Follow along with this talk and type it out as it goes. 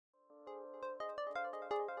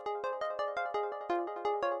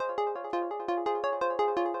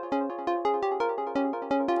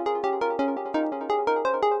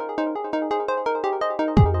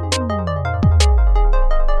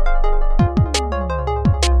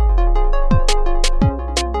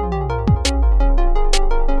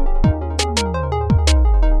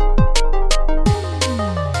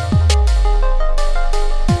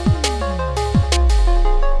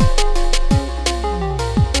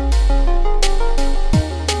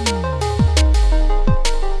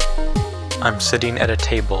I'm sitting at a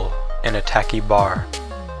table in a tacky bar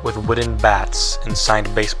with wooden bats and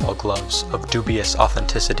signed baseball gloves of dubious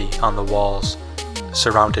authenticity on the walls,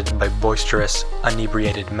 surrounded by boisterous,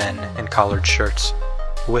 inebriated men in collared shirts,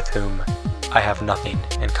 with whom I have nothing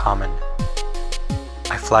in common.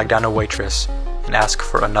 I flag down a waitress and ask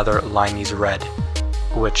for another Liney's Red,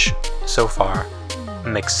 which, so far,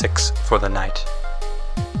 makes 6 for the night.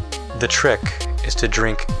 The trick is to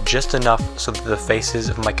drink just enough so that the faces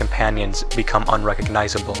of my companions become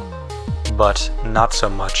unrecognizable, but not so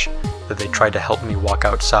much that they try to help me walk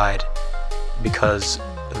outside, because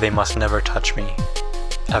they must never touch me,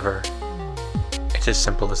 ever. It's as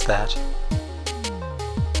simple as that.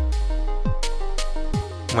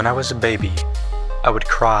 When I was a baby, I would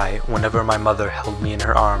cry whenever my mother held me in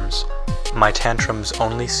her arms, my tantrums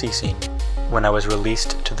only ceasing when I was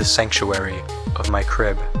released to the sanctuary of my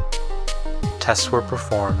crib. Tests were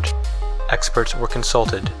performed, experts were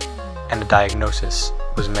consulted, and a diagnosis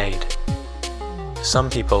was made.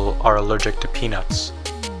 Some people are allergic to peanuts,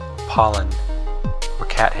 pollen, or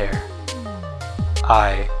cat hair.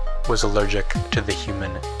 I was allergic to the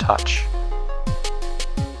human touch.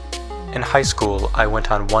 In high school, I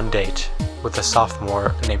went on one date with a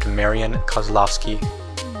sophomore named Marian Kozlowski.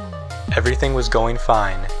 Everything was going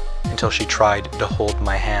fine until she tried to hold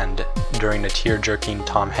my hand during a tear-jerking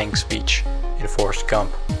Tom Hanks speech in Forrest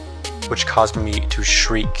Gump, which caused me to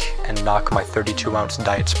shriek and knock my 32-ounce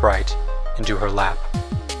Diet Sprite into her lap.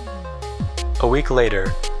 A week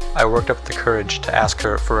later, I worked up the courage to ask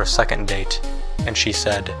her for a second date, and she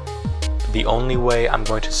said, "The only way I'm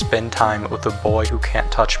going to spend time with a boy who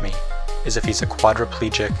can't touch me is if he's a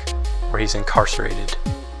quadriplegic or he's incarcerated."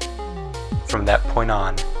 From that point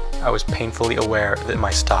on, I was painfully aware that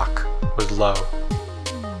my stock was low.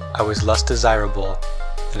 I was less desirable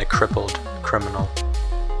than a crippled criminal.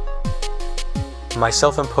 My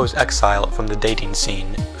self-imposed exile from the dating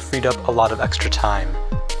scene freed up a lot of extra time,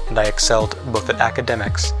 and I excelled both at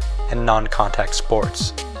academics and non-contact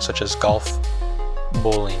sports such as golf,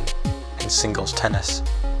 bowling, and singles tennis.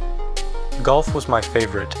 Golf was my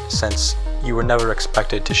favorite since you were never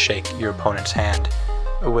expected to shake your opponent's hand,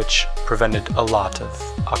 which prevented a lot of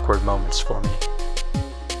awkward moments for me.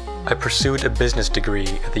 I pursued a business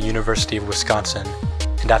degree at the University of Wisconsin,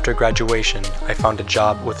 and after graduation I found a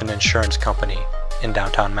job with an insurance company in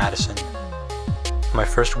downtown Madison. My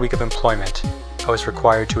first week of employment, I was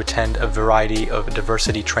required to attend a variety of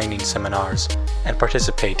diversity training seminars and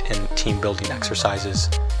participate in team-building exercises,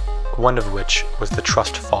 one of which was the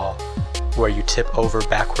trust fall, where you tip over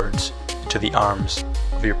backwards into the arms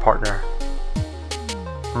of your partner.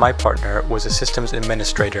 My partner was a systems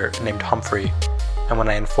administrator named Humphrey, and when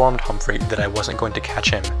I informed Humphrey that I wasn't going to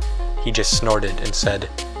catch him, he just snorted and said,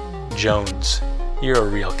 "Jones, you're a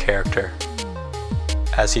real character."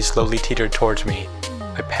 As he slowly teetered towards me,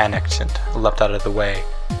 I panicked and leapt out of the way,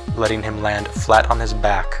 letting him land flat on his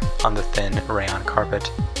back on the thin rayon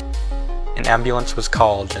carpet. An ambulance was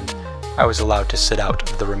called, and I was allowed to sit out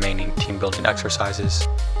of the remaining team-building exercises.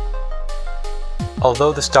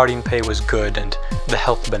 Although the starting pay was good and the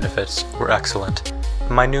health benefits were excellent,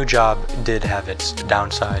 my new job did have its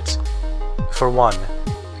downsides. For one,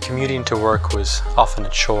 commuting to work was often a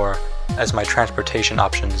chore, as my transportation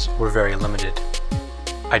options were very limited.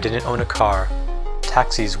 I didn't own a car,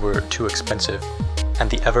 taxis were too expensive, and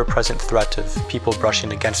the ever-present threat of people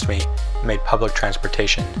brushing against me made public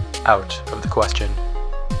transportation out of the question.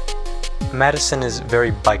 Madison is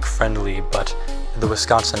very bike-friendly, but the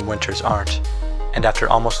Wisconsin winters aren't, and after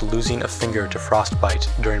almost losing a finger to frostbite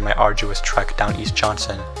during my arduous trek down East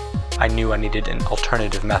Johnson, I knew I needed an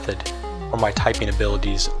alternative method, or my typing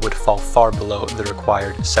abilities would fall far below the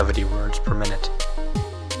required 70 words per minute.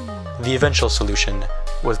 The eventual solution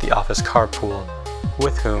was the office carpool,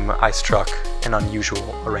 with whom I struck an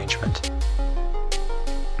unusual arrangement.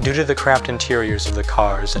 Due to the cramped interiors of the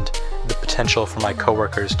cars and the potential for my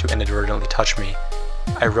coworkers to inadvertently touch me,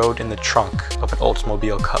 I rode in the trunk of an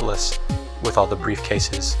Oldsmobile Cutlass with all the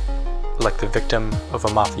briefcases, like the victim of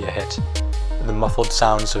a mafia hit, the muffled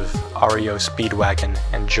sounds of REO Speedwagon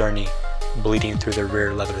and Journey bleeding through the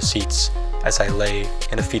rear leather seats as I lay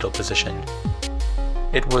in a fetal position.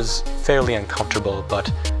 It was fairly uncomfortable, but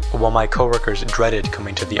while my coworkers dreaded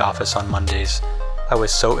coming to the office on Mondays, I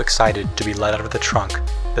was so excited to be let out of the trunk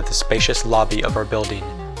that the spacious lobby of our building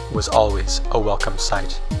was always a welcome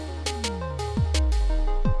sight.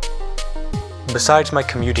 Besides my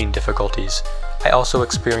commuting difficulties, I also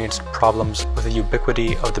experienced problems with the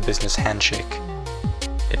ubiquity of the business handshake.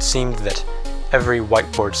 It seemed that every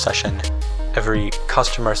whiteboard session, every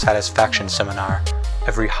customer satisfaction seminar,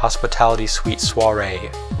 every hospitality suite soiree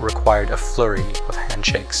required a flurry of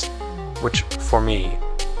handshakes, which for me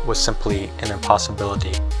was simply an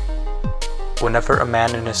impossibility. Whenever a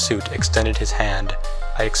man in a suit extended his hand,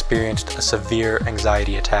 I experienced a severe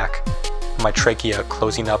anxiety attack, my trachea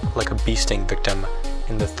closing up like a bee sting victim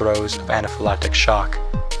in the throes of anaphylactic shock,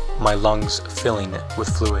 my lungs filling with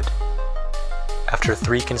fluid. After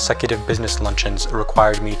 3 consecutive business luncheons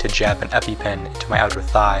required me to jab an EpiPen into my outer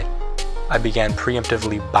thigh, I began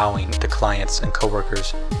preemptively bowing to clients and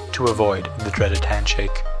coworkers to avoid the dreaded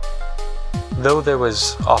handshake. Though there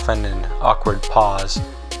was often an awkward pause,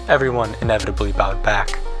 everyone inevitably bowed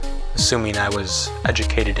back, assuming I was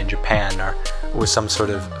educated in Japan or was some sort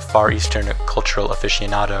of Far Eastern cultural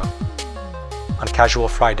aficionado. On casual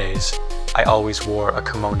Fridays, I always wore a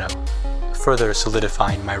kimono, further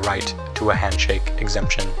solidifying my right to a handshake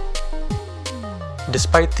exemption.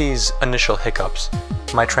 Despite these initial hiccups,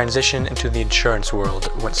 my transition into the insurance world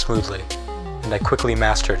went smoothly, and I quickly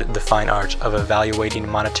mastered the fine art of evaluating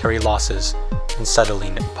monetary losses and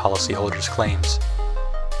settling policyholders' claims.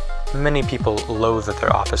 Many people loathe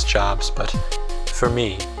their office jobs, but for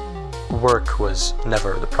me, work was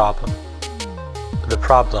never the problem. The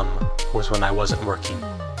problem was when I wasn't working.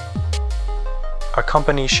 Our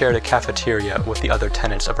company shared a cafeteria with the other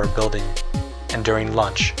tenants of our building, and during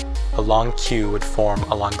lunch, a long queue would form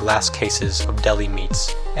along glass cases of deli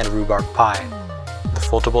meats and rhubarb pie, the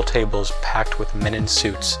foldable tables packed with men in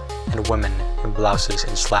suits and women in blouses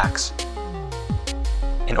and slacks.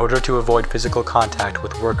 In order to avoid physical contact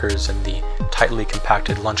with workers in the tightly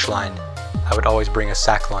compacted lunch line, I would always bring a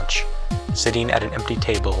sack lunch, sitting at an empty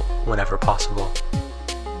table whenever possible.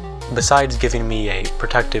 Besides giving me a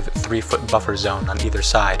protective 3-foot buffer zone on either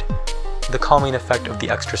side, the calming effect of the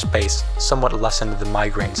extra space somewhat lessened the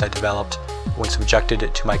migraines I developed when subjected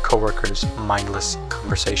to my coworkers' mindless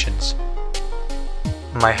conversations.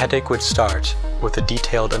 My headache would start with a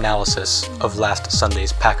detailed analysis of last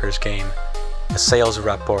Sunday's Packers game, a sales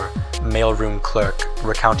rep or mailroom clerk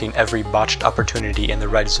recounting every botched opportunity in the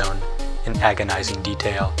red zone in agonizing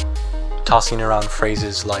detail, tossing around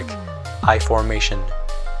phrases like I formation,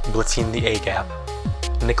 blitzing the A-gap,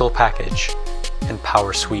 nickel package, and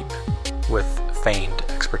power sweep with feigned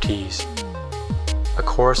expertise. A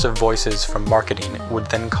chorus of voices from marketing would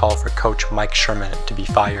then call for Coach Mike Sherman to be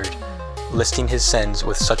fired, listing his sins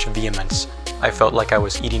with such vehemence I felt like I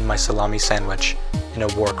was eating my salami sandwich in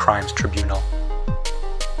a war crimes tribunal.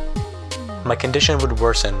 My condition would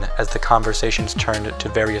worsen as the conversations turned to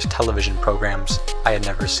various television programs I had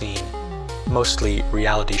never seen, mostly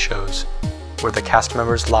reality shows, where the cast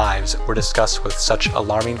members' lives were discussed with such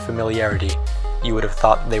alarming familiarity you would have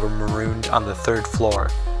thought they were marooned on the 3rd floor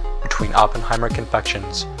between Oppenheimer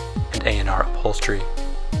Confections and A&R Upholstery.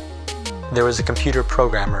 There was a computer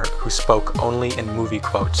programmer who spoke only in movie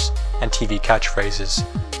quotes and TV catchphrases,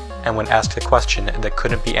 and when asked a question that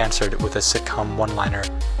couldn't be answered with a sitcom one-liner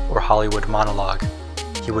or Hollywood monologue,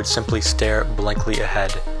 he would simply stare blankly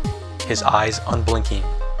ahead, his eyes unblinking,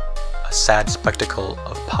 a sad spectacle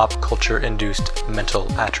of pop culture-induced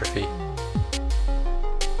mental atrophy.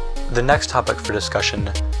 The next topic for discussion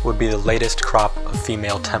would be the latest crop of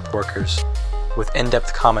female temp workers, with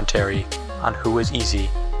in-depth commentary on who was easy,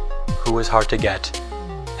 who was hard to get,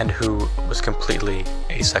 and who was completely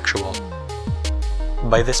asexual.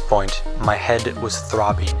 By this point, my head was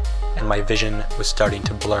throbbing and my vision was starting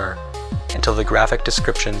to blur, until the graphic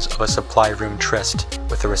descriptions of a supply room tryst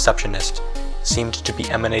with a receptionist seemed to be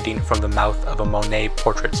emanating from the mouth of a Monet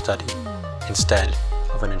portrait study instead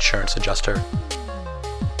of an insurance adjuster.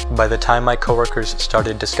 By the time my coworkers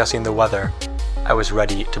started discussing the weather, I was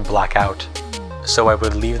ready to black out, so I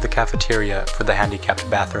would leave the cafeteria for the handicapped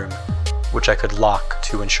bathroom, which I could lock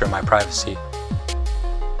to ensure my privacy.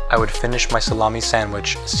 I would finish my salami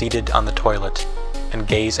sandwich seated on the toilet and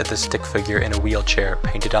gaze at the stick figure in a wheelchair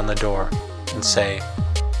painted on the door and say,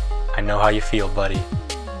 "I know how you feel, buddy.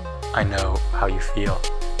 I know how you feel."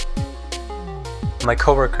 My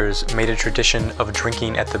coworkers made a tradition of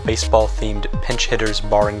drinking at the baseball-themed Pinch Hitters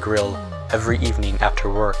Bar and Grill every evening after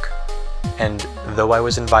work, and though I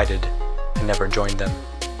was invited, I never joined them.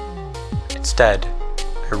 Instead,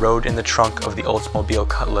 I rode in the trunk of the Oldsmobile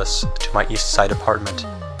Cutlass to my East Side apartment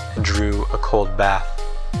and drew a cold bath,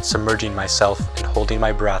 submerging myself and holding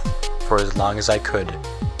my breath for as long as I could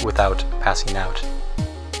without passing out.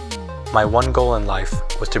 My one goal in life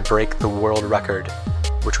was to break the world record,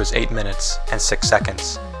 which was 8 minutes and 6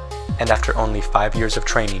 seconds, and after only 5 years of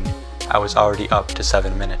training, I was already up to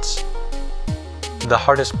 7 minutes. The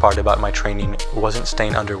hardest part about my training wasn't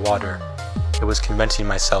staying underwater, it was convincing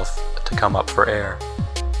myself to come up for air.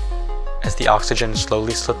 As the oxygen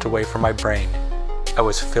slowly slipped away from my brain, I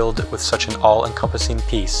was filled with such an all-encompassing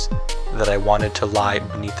peace that I wanted to lie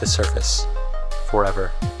beneath the surface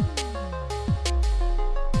forever.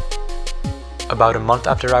 About a month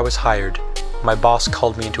after I was hired, my boss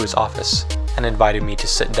called me into his office and invited me to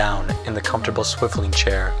sit down in the comfortable swiveling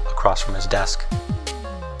chair across from his desk.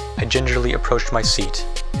 I gingerly approached my seat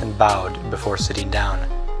and bowed before sitting down,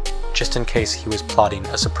 just in case he was plotting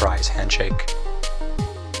a surprise handshake.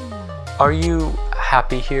 "Are you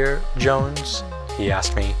happy here, Jones?" he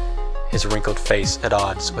asked me, his wrinkled face at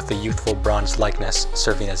odds with the youthful bronze likeness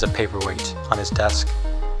serving as a paperweight on his desk.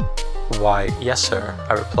 "Why, yes, sir,"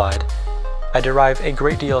 I replied. "I derive a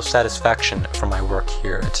great deal of satisfaction from my work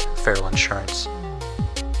here at Farrell Insurance."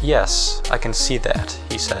 "Yes, I can see that,"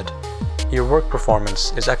 he said. "Your work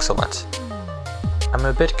performance is excellent. I'm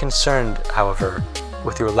a bit concerned, however,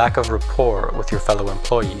 with your lack of rapport with your fellow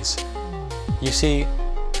employees. You see,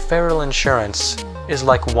 Farrell Insurance is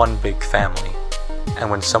like one big family, and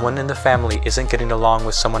when someone in the family isn't getting along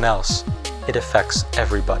with someone else, it affects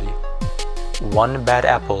everybody. One bad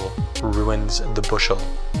apple ruins the bushel.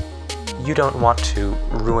 You don't want to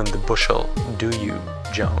ruin the bushel, do you,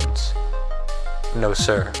 Jones?" "No,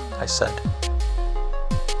 sir," I said.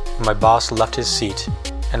 My boss left his seat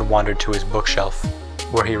and wandered to his bookshelf,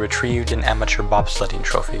 where he retrieved an amateur bobsledding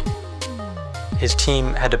trophy. His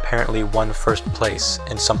team had apparently won first place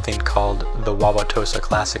in something called the Wauwatosa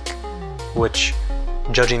Classic, which,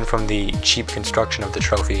 judging from the cheap construction of the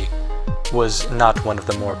trophy, was not one of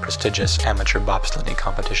the more prestigious amateur bobsledding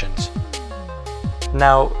competitions.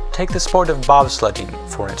 "Now, take the sport of bobsledding,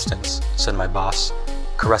 for instance," said my boss,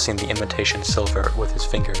 caressing the imitation silver with his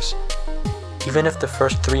fingers. "Even if the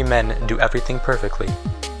first 3 men do everything perfectly,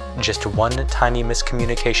 just one tiny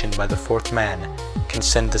miscommunication by the 4th man can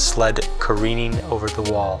send the sled careening over the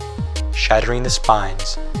wall, shattering the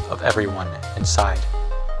spines of everyone inside."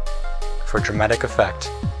 For dramatic effect,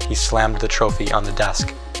 he slammed the trophy on the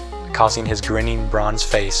desk, causing his grinning bronze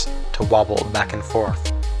face to wobble back and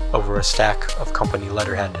forth over a stack of company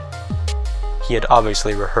letterhead. He had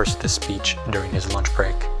obviously rehearsed this speech during his lunch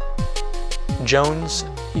break. "Jones,"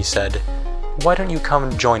 he said, "why don't you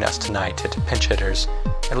come join us tonight at Pinch Hitters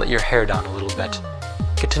and let your hair down a little bit?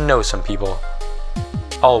 Get to know some people.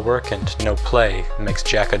 All work and no play makes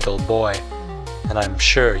Jack a dull boy, and I'm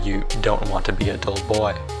sure you don't want to be a dull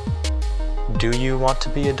boy. Do you want to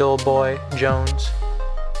be a dull boy, Jones?"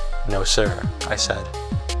 "No, sir," I said.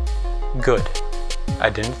 "Good. I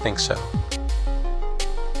didn't think so."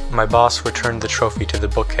 My boss returned the trophy to the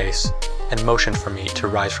bookcase and motioned for me to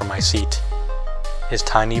rise from my seat. His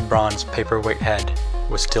tiny bronze paperweight head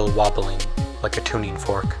was still wobbling like a tuning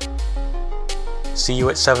fork. "See you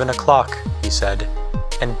at 7 o'clock, he said,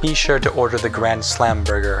 "and be sure to order the Grand Slam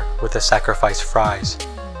burger with the sacrifice fries.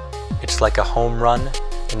 It's like a home run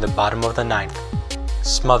in the bottom of the 9th,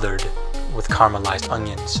 smothered with caramelized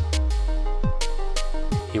onions."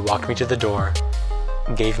 He walked me to the door,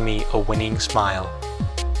 gave me a winning smile,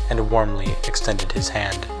 and warmly extended his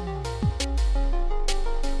hand.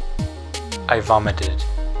 I vomited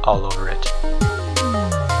all over it.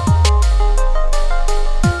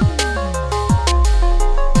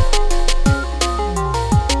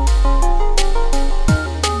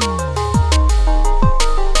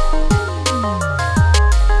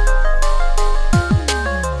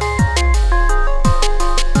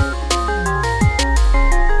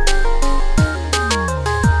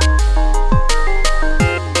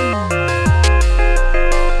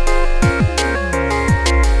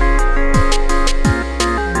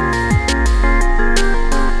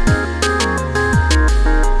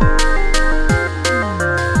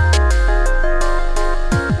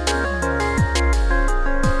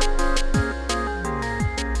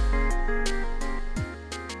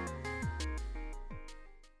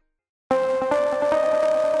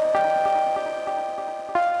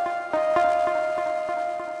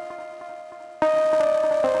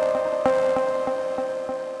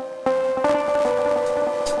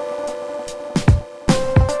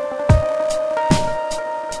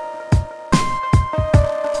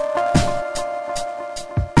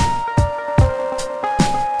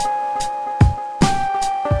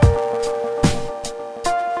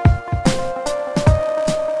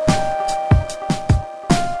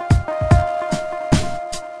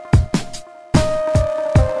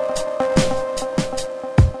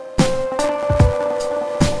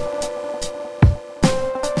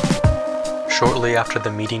 Shortly after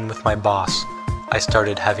the meeting with my boss, I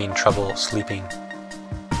started having trouble sleeping.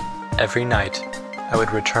 Every night, I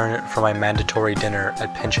would return from my mandatory dinner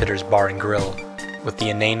at Pinch Hitters Bar and Grill with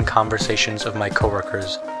the inane conversations of my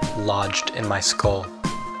coworkers lodged in my skull,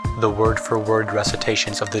 the word-for-word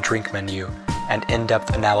recitations of the drink menu and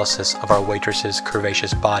in-depth analysis of our waitress's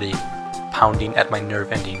curvaceous body pounding at my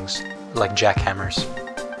nerve endings like jackhammers.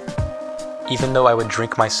 Even though I would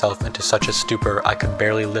drink myself into such a stupor I could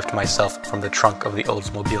barely lift myself from the trunk of the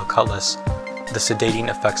Oldsmobile Cutlass, the sedating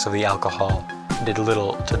effects of the alcohol did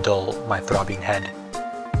little to dull my throbbing head.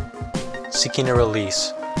 Seeking a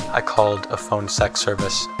release, I called a phone sex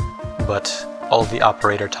service, but all the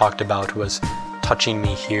operator talked about was touching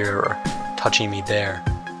me here or touching me there,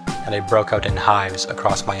 and I broke out in hives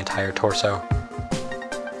across my entire torso.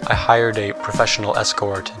 I hired a professional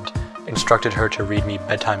escort and instructed her to read me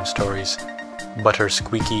bedtime stories, but her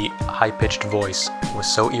squeaky, high-pitched voice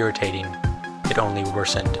was so irritating, it only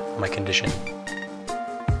worsened my condition.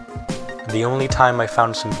 The only time I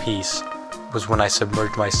found some peace was when I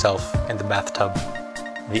submerged myself in the bathtub,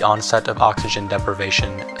 the onset of oxygen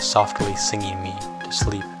deprivation softly singing me to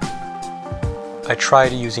sleep. I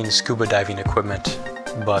tried using scuba diving equipment,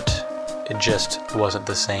 but it just wasn't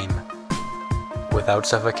the same. Without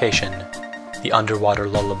suffocation, the underwater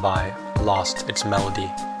lullaby lost its melody.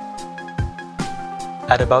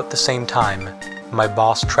 At about the same time, my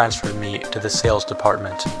boss transferred me to the sales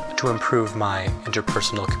department to improve my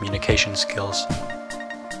interpersonal communication skills.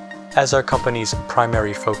 As our company's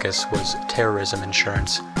primary focus was terrorism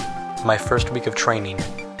insurance, my first week of training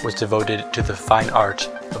was devoted to the fine art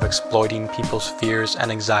of exploiting people's fears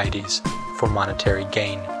and anxieties for monetary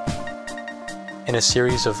gain. In a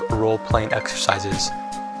series of role-playing exercises,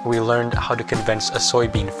 we learned how to convince a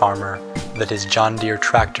soybean farmer that his John Deere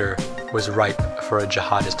tractor was ripe for a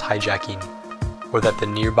jihadist hijacking, or that the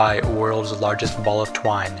nearby world's largest ball of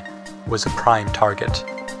twine was a prime target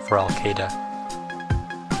for Al-Qaeda.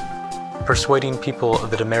 Persuading people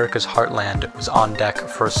that America's heartland was on deck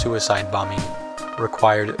for a suicide bombing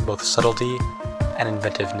required both subtlety and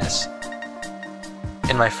inventiveness.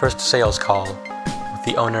 In my first sales call with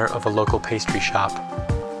the owner of a local pastry shop,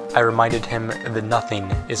 I reminded him that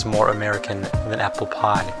nothing is more American than apple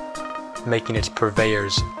pie, making its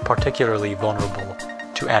purveyors particularly vulnerable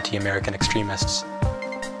to anti-American extremists.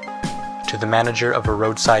 To the manager of a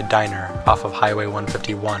roadside diner off of Highway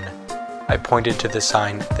 151, I pointed to the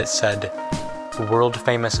sign that said,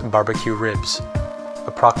 "World-famous barbecue ribs,"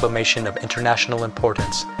 a proclamation of international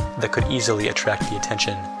importance that could easily attract the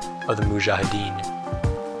attention of the Mujahideen.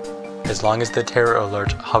 As long as the terror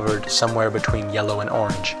alert hovered somewhere between yellow and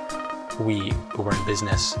orange, we were in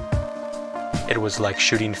business. It was like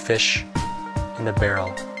shooting fish in a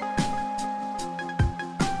barrel.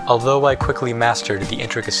 Although I quickly mastered the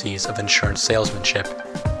intricacies of insurance salesmanship,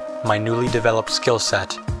 my newly developed skill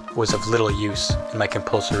set was of little use in my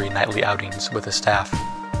compulsory nightly outings with the staff.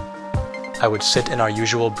 I would sit in our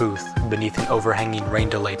usual booth beneath an overhanging rain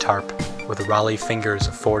delay tarp with Raleigh Fingers'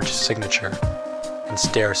 forged signature and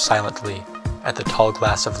stare silently at the tall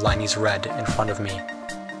glass of Liney's Red in front of me,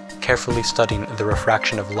 carefully studying the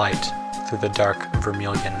refraction of light through the dark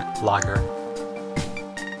vermilion lager.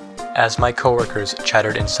 As my coworkers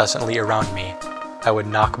chattered incessantly around me, I would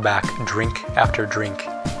knock back drink after drink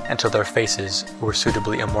until their faces were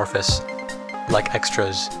suitably amorphous, like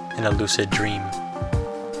extras in a lucid dream.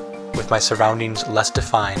 With my surroundings less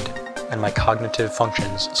defined and my cognitive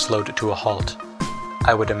functions slowed to a halt,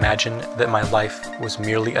 I would imagine that my life was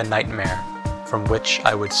merely a nightmare from which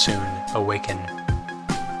I would soon awaken.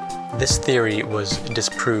 This theory was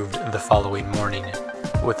disproved the following morning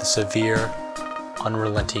with a severe,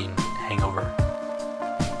 unrelenting hangover.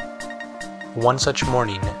 One such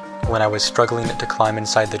morning, when I was struggling to climb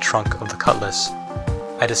inside the trunk of the Cutlass,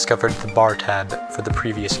 I discovered the bar tab for the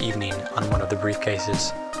previous evening on one of the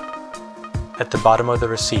briefcases. At the bottom of the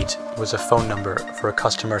receipt was a phone number for a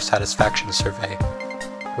customer satisfaction survey,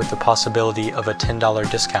 with the possibility of a $10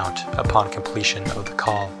 discount upon completion of the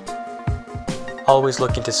call. Always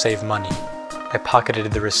looking to save money, I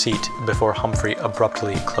pocketed the receipt before Humphrey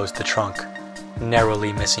abruptly closed the trunk,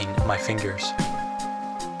 narrowly missing my fingers.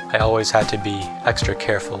 I always had to be extra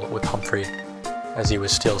careful with Humphrey, as he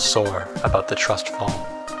was still sore about the trust fall.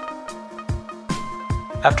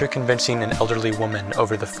 After convincing an elderly woman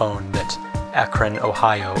over the phone that Akron,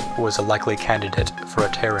 Ohio was a likely candidate for a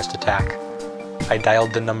terrorist attack, I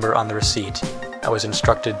dialed the number on the receipt I was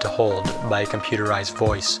instructed to hold by a computerized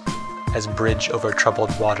voice as Bridge Over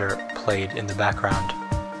Troubled Water played in the background.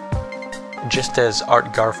 Just as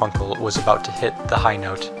Art Garfunkel was about to hit the high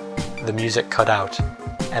note, the music cut out,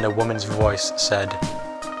 and a woman's voice said,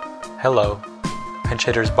 "Hello, Pinch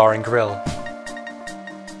Hitters Bar and Grill."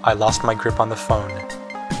 I lost my grip on the phone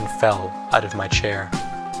and fell out of my chair.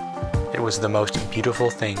 It was the most beautiful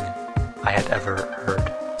thing I had ever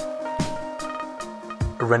heard.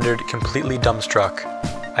 Rendered completely dumbstruck,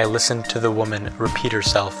 I listened to the woman repeat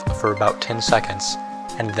herself for about 10 seconds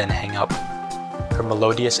and then hang up. her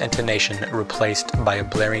melodious intonation replaced by a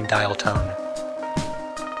blaring dial tone.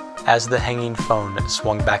 As the hanging phone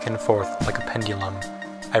swung back and forth like a pendulum,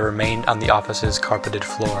 I remained on the office's carpeted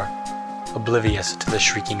floor, oblivious to the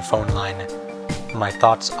shrieking phone line, my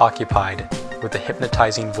thoughts occupied with the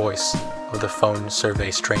hypnotizing voice of the phone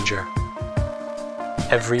survey stranger.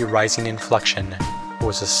 Every rising inflection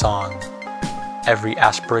was a song, every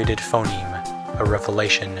aspirated phoneme a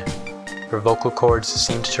revelation. Her vocal cords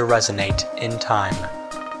seemed to resonate in time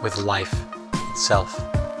with life itself.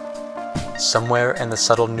 Somewhere in the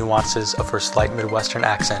subtle nuances of her slight Midwestern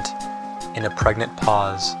accent, in a pregnant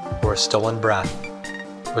pause or a stolen breath,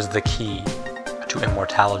 was the key to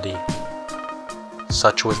immortality.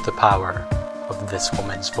 Such was the power of this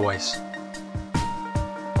woman's voice.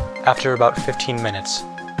 After about 15 minutes,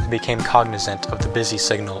 I became cognizant of the busy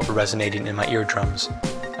signal resonating in my eardrums,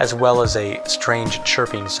 as well as a strange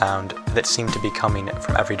chirping sound that seemed to be coming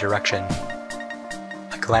from every direction.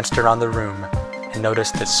 I glanced around the room and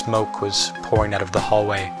noticed that smoke was pouring out of the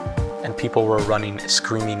hallway, and people were running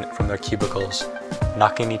screaming from their cubicles,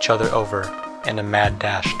 knocking each other over in a mad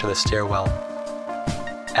dash to the stairwell.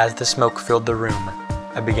 As the smoke filled the room,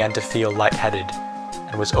 I began to feel lightheaded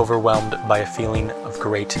and was overwhelmed by a feeling of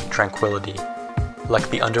great tranquility, like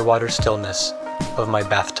the underwater stillness of my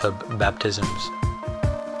bathtub baptisms.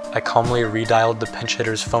 I calmly redialed the pinch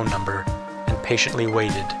hitter's phone number and patiently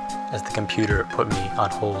waited as the computer put me on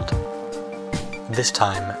hold. This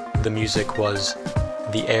time, the music was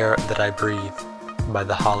 "The Air That I Breathe" by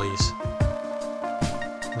the Hollies.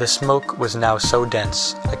 The smoke was now so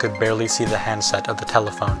dense I could barely see the handset of the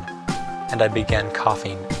telephone, and I began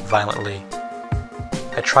coughing violently.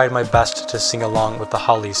 I tried my best to sing along with the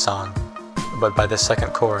Hollies song, but by the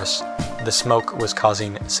second chorus, the smoke was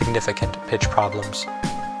causing significant pitch problems.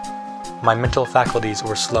 My mental faculties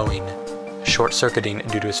were slowing, short-circuiting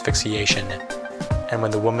due to asphyxiation, and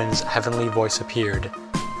when the woman's heavenly voice appeared,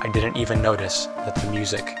 I didn't even notice that the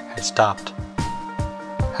music had stopped.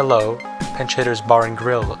 "Hello, Pinch Hitter's Bar and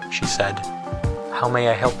Grill," she said. "How may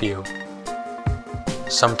I help you?"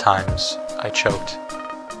 "Sometimes," I choked,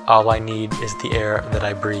 "all I need is the air that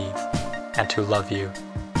I breathe, and to love you."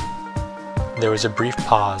 There was a brief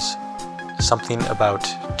pause, something about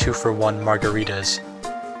 2-for-1 margaritas,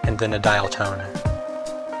 and then a dial tone.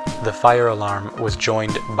 The fire alarm was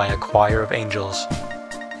joined by a choir of angels,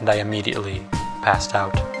 and I immediately passed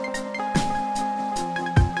out.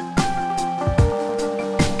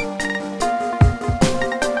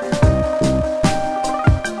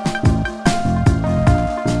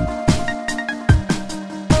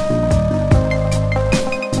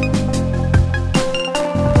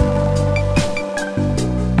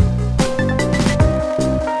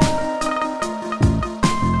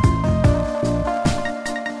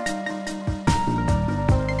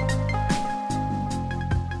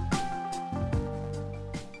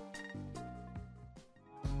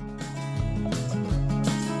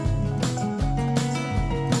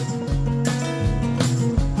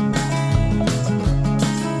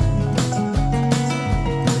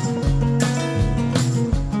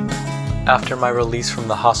 After my release from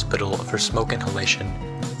the hospital for smoke inhalation,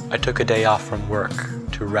 I took a day off from work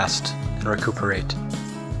to rest and recuperate.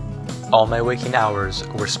 All my waking hours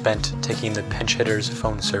were spent taking the pinch hitter's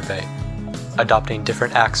phone survey, adopting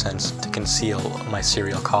different accents to conceal my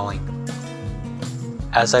serial calling.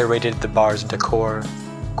 As I rated the bar's decor,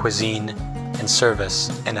 cuisine, and service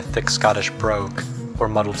in a thick Scottish brogue or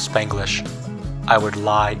muddled Spanglish, I would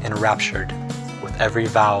lie enraptured with every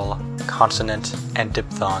vowel, consonant, and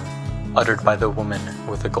diphthong uttered by the woman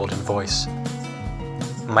with the golden voice.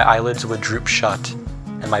 My eyelids would droop shut,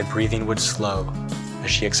 and my breathing would slow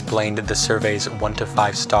as she explained the survey's 1 to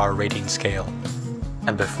 5 star rating scale,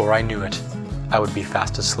 and before I knew it, I would be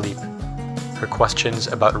fast asleep, her questions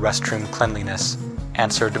about restroom cleanliness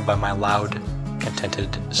answered by my loud,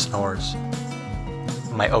 contented snores.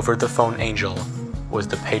 My over-the-phone angel was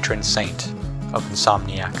the patron saint of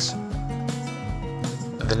insomniacs.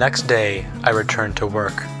 The next day, I returned to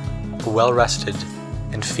work, well-rested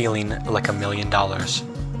and feeling like $1 million.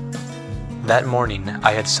 That morning,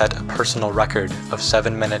 I had set a personal record of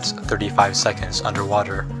 7 minutes 35 seconds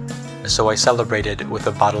underwater, so I celebrated with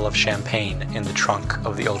a bottle of champagne in the trunk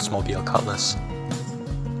of the Oldsmobile Cutlass.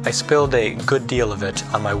 I spilled a good deal of it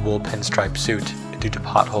on my wool pinstripe suit due to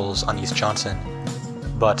potholes on East Johnson,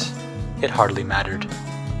 but it hardly mattered.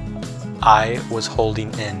 I was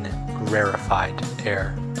holding in rarefied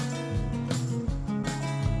air.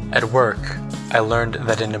 At work, I learned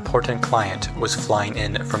that an important client was flying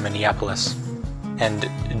in from Minneapolis, and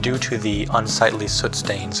due to the unsightly soot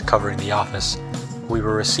stains covering the office, we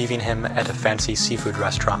were receiving him at a fancy seafood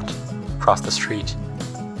restaurant, across the street.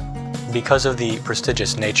 Because of the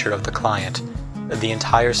prestigious nature of the client, the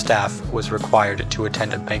entire staff was required to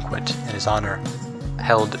attend a banquet in his honor,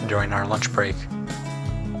 held during our lunch break.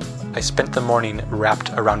 I spent the morning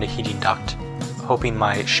wrapped around a heating duct, hoping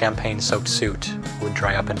my champagne-soaked suit would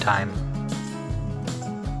dry up in time.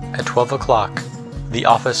 At 12 o'clock, the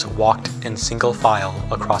office walked in single file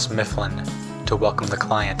across Mifflin to welcome the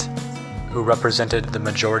client, who represented the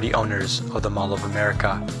majority owners of the Mall of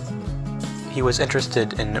America. He was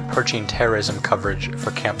interested in purchasing terrorism coverage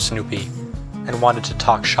for Camp Snoopy and wanted to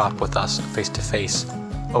talk shop with us face to face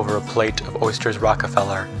over a plate of oysters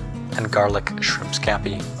Rockefeller and garlic shrimp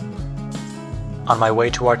scampi. On my way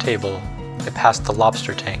to our table, I passed the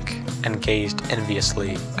lobster tank and gazed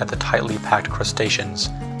enviously at the tightly packed crustaceans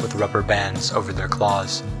with rubber bands over their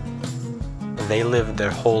claws. They lived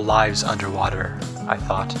their whole lives underwater, I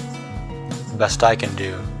thought. The best I can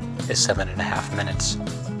do is 7.5 minutes.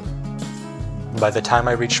 By the time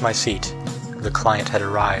I reached my seat, the client had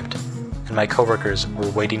arrived, and my coworkers were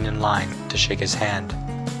waiting in line to shake his hand.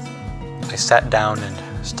 I sat down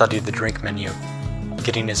and studied the drink menu,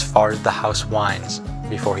 getting as far as the house wines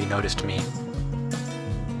before he noticed me.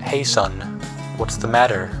 "Hey son, what's the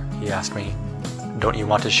matter?" he asked me. "Don't you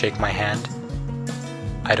want to shake my hand?"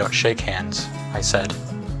 "I don't shake hands," I said.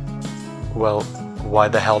 "Well, why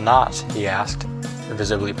the hell not?" he asked,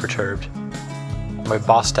 visibly perturbed. My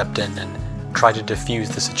boss stepped in and tried to defuse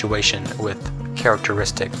the situation with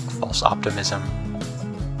characteristic false optimism.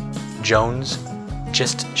 "Jones,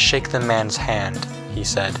 just shake the man's hand," he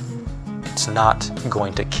said. "It's not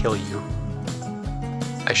going to kill you."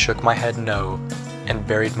 I shook my head no and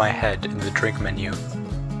buried my head in the drink menu,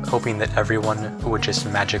 hoping that everyone would just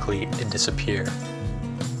magically disappear.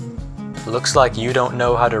 "Looks like you don't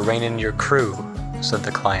know how to rein in your crew," said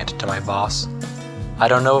the client to my boss. "I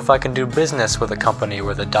don't know if I can do business with a company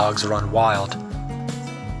where the dogs run wild."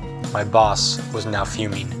 My boss was now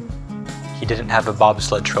fuming. He didn't have a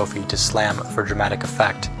bobsled trophy to slam for dramatic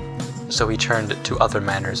effect, so he turned to other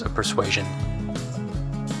manners of persuasion.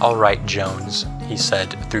 "All right, Jones," he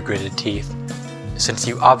said through gritted teeth. "Since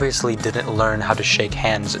you obviously didn't learn how to shake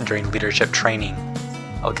hands during leadership training,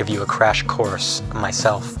 I'll give you a crash course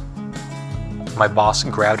myself." My boss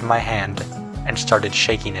grabbed my hand and started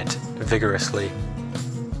shaking it vigorously.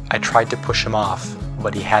 I tried to push him off,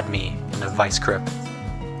 but he had me in a vice grip.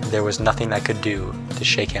 There was nothing I could do to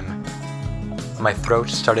shake him. My throat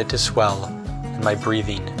started to swell, and my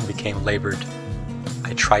breathing became labored.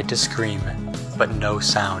 I tried to scream, but no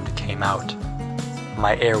sound came out.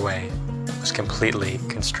 My airway was completely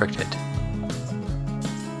constricted.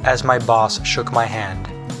 As my boss shook my hand,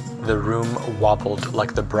 the room wobbled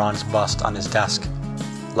like the bronze bust on his desk,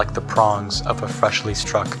 like the prongs of a freshly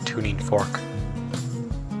struck tuning fork.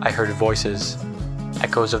 I heard voices,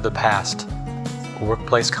 echoes of the past,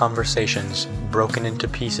 workplace conversations broken into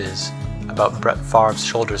pieces about Brett Favre's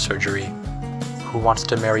shoulder surgery, who wants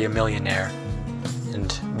to marry a millionaire,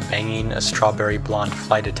 and banging a strawberry blonde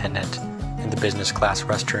flight attendant in the business class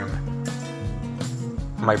restroom.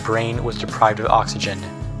 My brain was deprived of oxygen,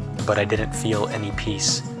 but I didn't feel any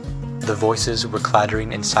peace. The voices were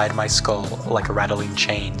clattering inside my skull like rattling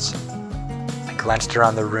chains. I glanced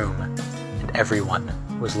around the room, and everyone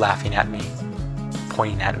was laughing at me,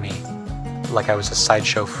 pointing at me, like I was a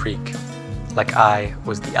sideshow freak, like I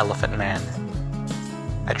was the Elephant Man.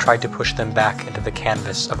 I tried to push them back into the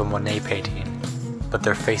canvas of a Monet painting, but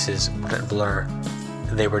their faces wouldn't blur.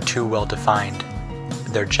 They were too well defined.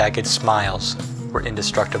 Their jagged smiles were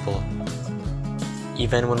indestructible.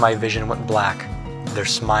 Even when my vision went black, their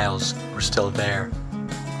smiles were still there,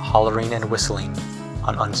 hollering and whistling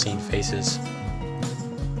on unseen faces.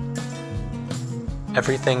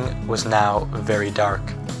 Everything was now very dark,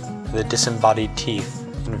 the disembodied teeth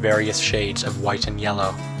in various shades of white and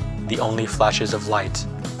yellow, the only flashes of light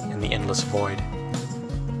in the endless void.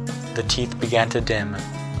 The teeth began to dim,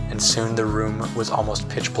 and soon the room was almost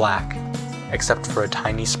pitch black, except for a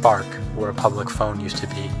tiny spark where a public phone used to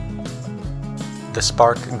be. The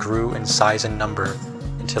spark grew in size and number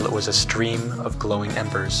until it was a stream of glowing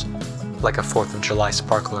embers, like a 4th of July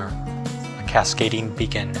sparkler, a cascading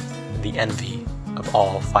beacon, the envy of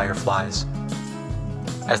all fireflies.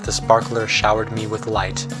 As the sparkler showered me with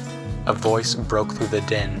light, a voice broke through the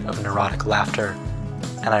din of neurotic laughter,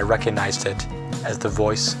 and I recognized it as the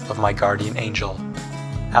voice of my guardian angel,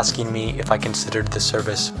 asking me if I considered the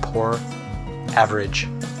service poor, average,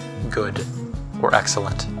 good, or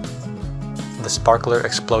excellent. The sparkler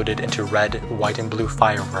exploded into red, white, and blue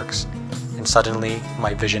fireworks, and suddenly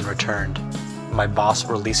my vision returned, my boss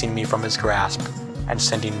releasing me from his grasp and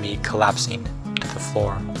sending me collapsing to the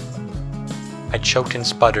floor. I choked and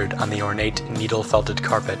sputtered on the ornate needle-felted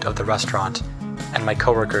carpet of the restaurant, and my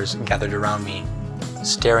coworkers gathered around me,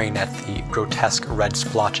 staring at the grotesque red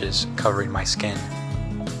splotches covering my skin.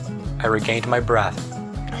 I regained my breath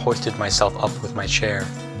and hoisted myself up with my chair,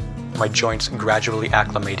 my joints gradually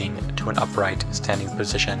acclimating to an upright standing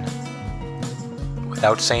position.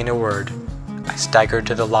 Without saying a word, I staggered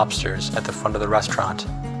to the lobsters at the front of the restaurant,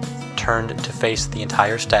 turned to face the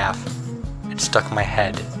entire staff, and stuck my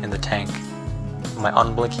head in the tank, my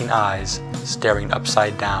unblinking eyes staring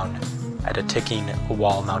upside down at a ticking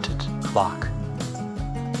wall-mounted clock.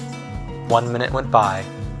 1 minute went by,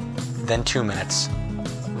 then 2 minutes,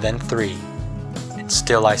 then 3, and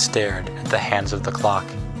still I stared at the hands of the clock,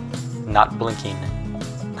 not blinking,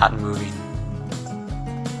 not moving.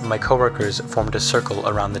 My coworkers formed a circle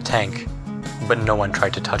around the tank, but no one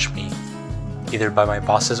tried to touch me, either by my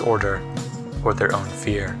boss's order or their own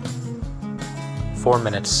fear. 4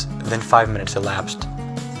 minutes, then 5 minutes elapsed,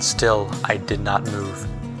 and still I did not move,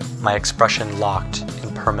 my expression locked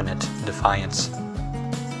in permanent defiance.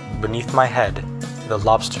 Beneath my head, the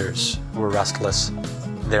lobsters were restless,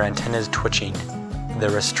 their antennas twitching,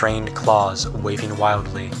 their restrained claws waving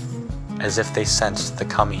wildly, as if they sensed the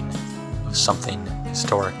coming of something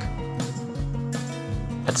historic.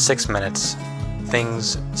 At 6 minutes,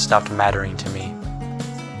 things stopped mattering to me.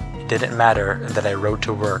 It didn't matter that I rode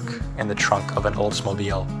to work in the trunk of an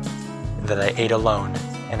Oldsmobile, that I ate alone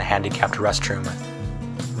in a handicapped restroom,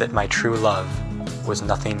 that my true love was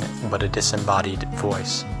nothing but a disembodied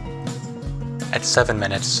voice. At 7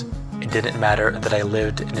 minutes, it didn't matter that I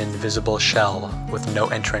lived in an invisible shell with no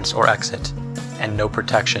entrance or exit and no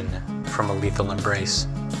protection from a lethal embrace.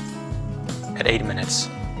 At 8 minutes,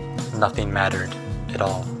 nothing mattered at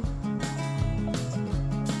all.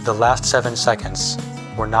 The last 7 seconds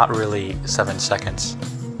were not really 7 seconds.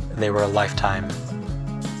 They were a lifetime.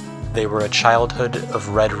 They were a childhood of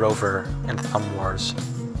Red Rover and thumb wars,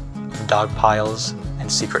 of dog piles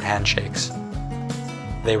and secret handshakes.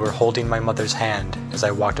 They were holding my mother's hand as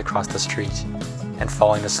I walked across the street and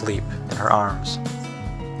falling asleep in her arms.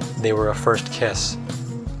 They were a first kiss,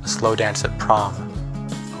 a slow dance at prom,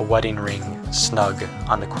 a wedding ring snug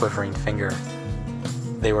on the quivering finger.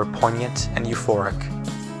 They were poignant and euphoric,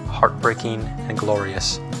 heartbreaking and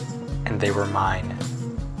glorious, and they were mine.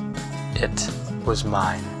 It was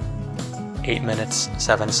mine. 8 minutes,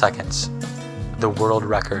 7 seconds. The world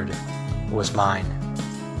record was mine.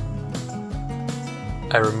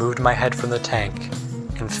 I removed my head from the tank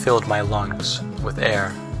and filled my lungs with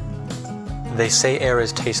air. They say air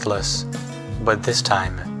is tasteless, but this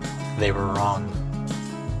time they were wrong.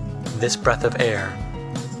 This breath of air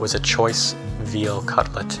was a choice veal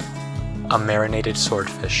cutlet, a marinated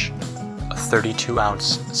swordfish, a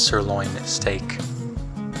 32-ounce sirloin steak.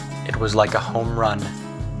 It was like a home run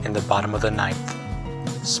in the bottom of the ninth,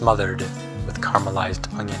 smothered with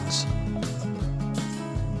caramelized onions.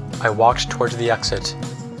 I walked towards the exit,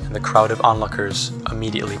 and the crowd of onlookers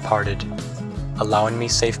immediately parted, allowing me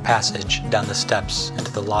safe passage down the steps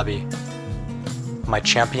into the lobby. My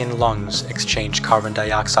champion lungs exchanged carbon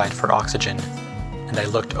dioxide for oxygen, and I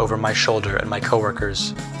looked over my shoulder at my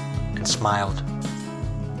coworkers and smiled.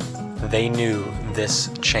 They knew this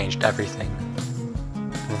changed everything.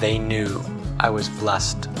 They knew I was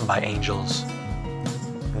blessed by angels.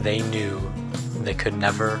 They knew they could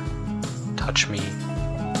never touch me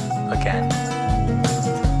again.